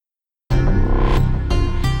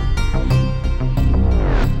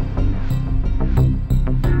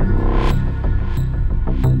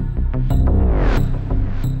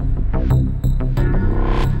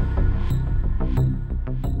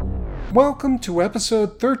Welcome to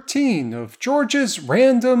episode 13 of George's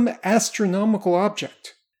Random Astronomical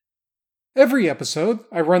Object. Every episode,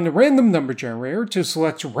 I run the random number generator to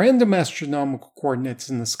select random astronomical coordinates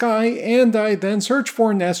in the sky, and I then search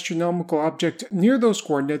for an astronomical object near those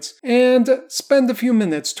coordinates and spend a few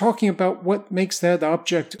minutes talking about what makes that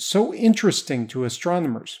object so interesting to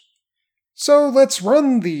astronomers. So let's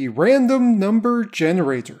run the random number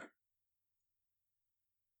generator.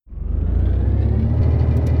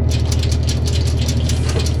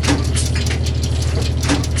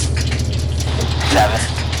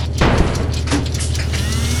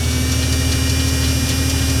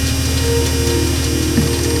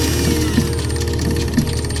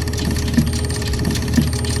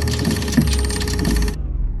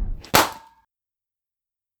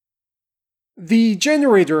 The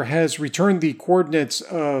generator has returned the coordinates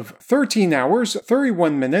of 13 hours,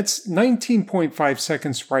 31 minutes, 19.5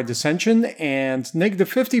 seconds right ascension, and negative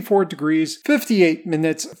 54 degrees, 58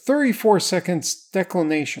 minutes, 34 seconds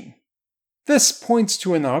declination. This points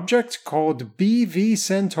to an object called BV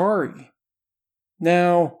Centauri.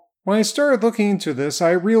 Now, when I started looking into this,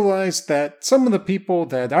 I realized that some of the people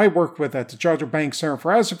that I work with at the Jodrell Bank Center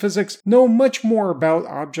for Astrophysics know much more about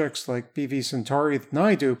objects like BV Centauri than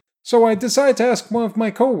I do, so I decided to ask one of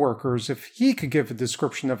my coworkers if he could give a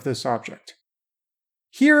description of this object.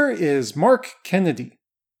 Here is Mark Kennedy.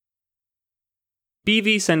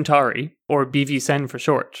 BV Centauri, or BV-CEN for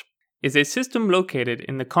short, is a system located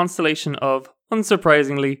in the constellation of,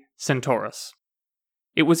 unsurprisingly, Centaurus.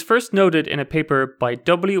 It was first noted in a paper by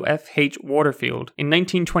W.F.H. Waterfield in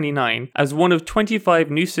 1929 as one of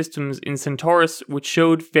 25 new systems in Centaurus which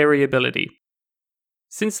showed variability.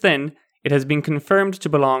 Since then, it has been confirmed to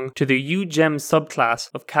belong to the UGEM subclass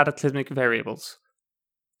of cataclysmic variables.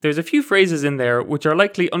 There's a few phrases in there which are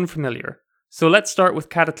likely unfamiliar, so let's start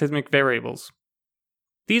with cataclysmic variables.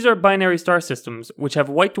 These are binary star systems which have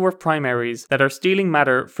white dwarf primaries that are stealing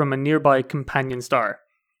matter from a nearby companion star.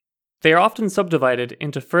 They are often subdivided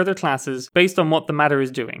into further classes based on what the matter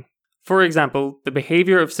is doing. For example, the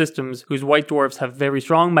behavior of systems whose white dwarfs have very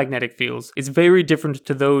strong magnetic fields is very different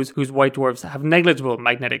to those whose white dwarfs have negligible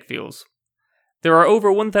magnetic fields. There are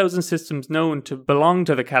over 1,000 systems known to belong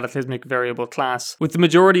to the cataclysmic variable class, with the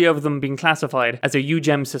majority of them being classified as a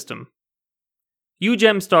UGEM system.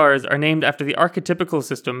 UGEM stars are named after the archetypical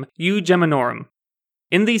system U Geminorum.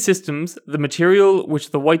 In these systems, the material which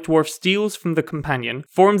the white dwarf steals from the companion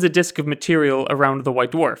forms a disk of material around the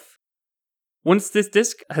white dwarf. Once this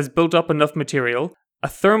disk has built up enough material, a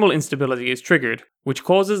thermal instability is triggered, which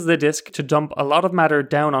causes the disk to dump a lot of matter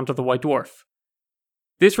down onto the white dwarf.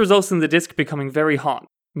 This results in the disk becoming very hot,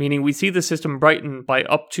 meaning we see the system brighten by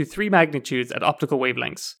up to 3 magnitudes at optical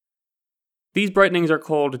wavelengths. These brightenings are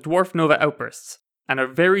called dwarf nova outbursts, and are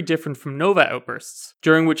very different from nova outbursts,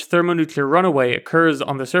 during which thermonuclear runaway occurs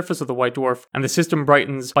on the surface of the white dwarf and the system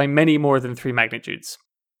brightens by many more than 3 magnitudes.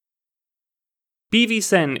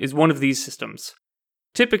 BV-CEN is one of these systems.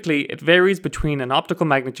 Typically, it varies between an optical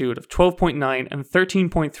magnitude of 12.9 and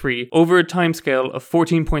 13.3 over a timescale of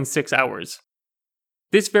 14.6 hours.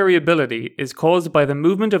 This variability is caused by the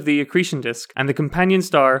movement of the accretion disk and the companion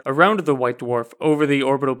star around the white dwarf over the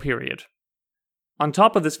orbital period. On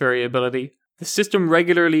top of this variability, the system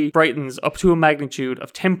regularly brightens up to a magnitude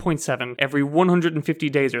of 10.7 every 150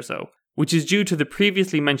 days or so, which is due to the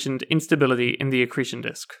previously mentioned instability in the accretion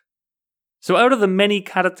disk. So out of the many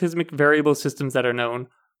cataclysmic variable systems that are known,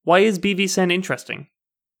 why is BV-CEN interesting?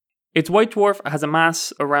 Its white dwarf has a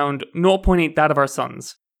mass around 0.8 that of our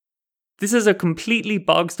Sun's. This is a completely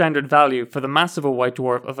bog-standard value for the mass of a white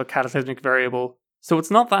dwarf of a cataclysmic variable, so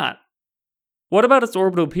it's not that. What about its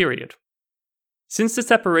orbital period? Since the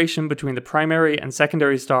separation between the primary and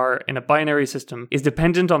secondary star in a binary system is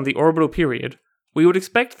dependent on the orbital period, we would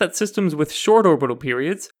expect that systems with short orbital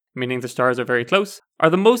periods, meaning the stars are very close, are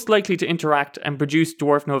the most likely to interact and produce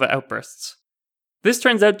dwarf nova outbursts. This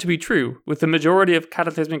turns out to be true, with the majority of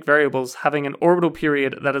cataclysmic variables having an orbital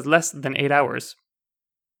period that is less than 8 hours.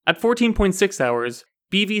 At 14.6 hours,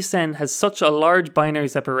 BV-CEN has such a large binary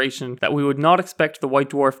separation that we would not expect the white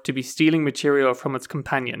dwarf to be stealing material from its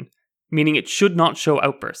companion, meaning it should not show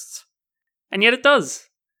outbursts. And yet it does!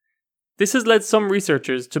 This has led some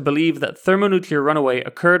researchers to believe that thermonuclear runaway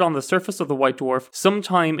occurred on the surface of the white dwarf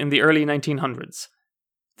sometime in the early 1900s.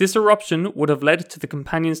 This eruption would have led to the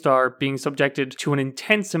companion star being subjected to an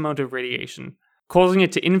intense amount of radiation, causing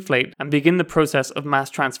it to inflate and begin the process of mass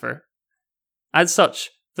transfer. As such,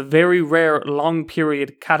 the very rare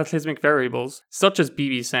long-period cataclysmic variables, such as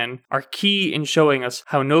BV-CEN, are key in showing us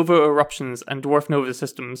how nova eruptions and dwarf nova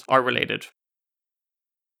systems are related.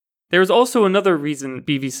 There is also another reason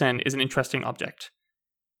BV-CEN is an interesting object.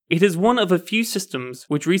 It is one of a few systems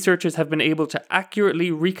which researchers have been able to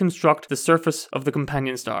accurately reconstruct the surface of the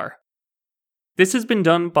companion star. This has been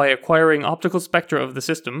done by acquiring optical spectra of the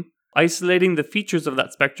system, isolating the features of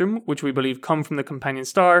that spectrum, which we believe come from the companion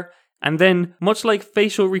star, and then, much like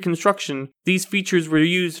facial reconstruction, these features were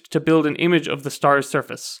used to build an image of the star's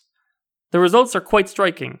surface. The results are quite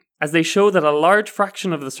striking, as they show that a large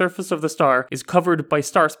fraction of the surface of the star is covered by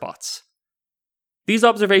star spots. These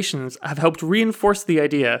observations have helped reinforce the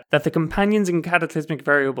idea that the companions in cataclysmic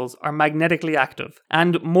variables are magnetically active,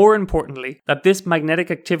 and more importantly, that this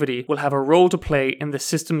magnetic activity will have a role to play in the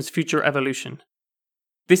system's future evolution.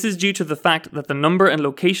 This is due to the fact that the number and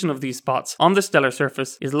location of these spots on the stellar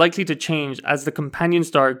surface is likely to change as the companion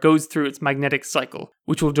star goes through its magnetic cycle,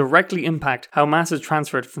 which will directly impact how mass is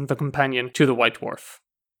transferred from the companion to the white dwarf.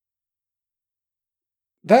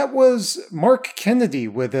 That was Mark Kennedy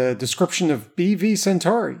with a description of BV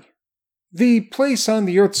Centauri. The place on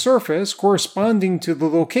the Earth's surface corresponding to the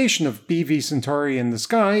location of BV Centauri in the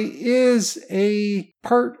sky is a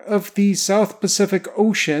part of the South Pacific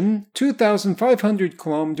Ocean, 2,500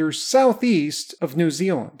 kilometers southeast of New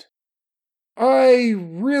Zealand. I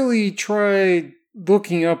really tried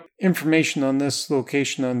looking up information on this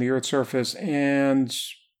location on the Earth's surface, and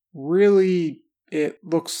really it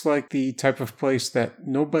looks like the type of place that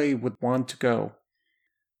nobody would want to go.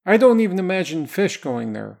 I don't even imagine fish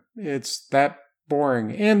going there. It's that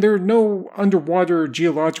boring. And there are no underwater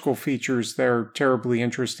geological features that are terribly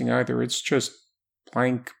interesting either. It's just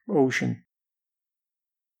blank ocean.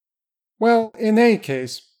 Well, in any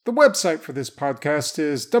case, the website for this podcast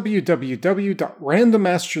is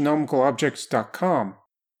www.randomastronomicalobjects.com.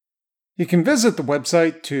 You can visit the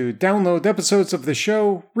website to download episodes of the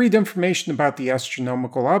show, read information about the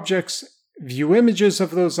astronomical objects, view images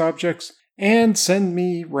of those objects, and send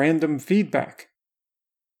me random feedback.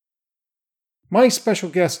 My special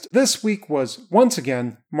guest this week was, once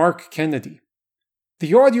again, Mark Kennedy.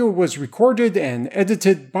 The audio was recorded and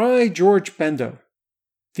edited by George Bendo.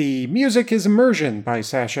 The music is Immersion by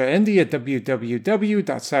Sasha Endy at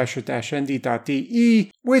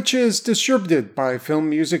www.sasha-endy.de, which is distributed by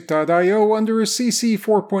filmmusic.io under a CC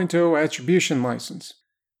 4.0 attribution license.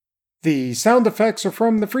 The sound effects are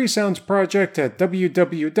from the Freesounds project at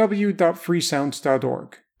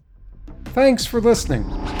www.freesounds.org. Thanks for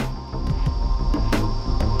listening.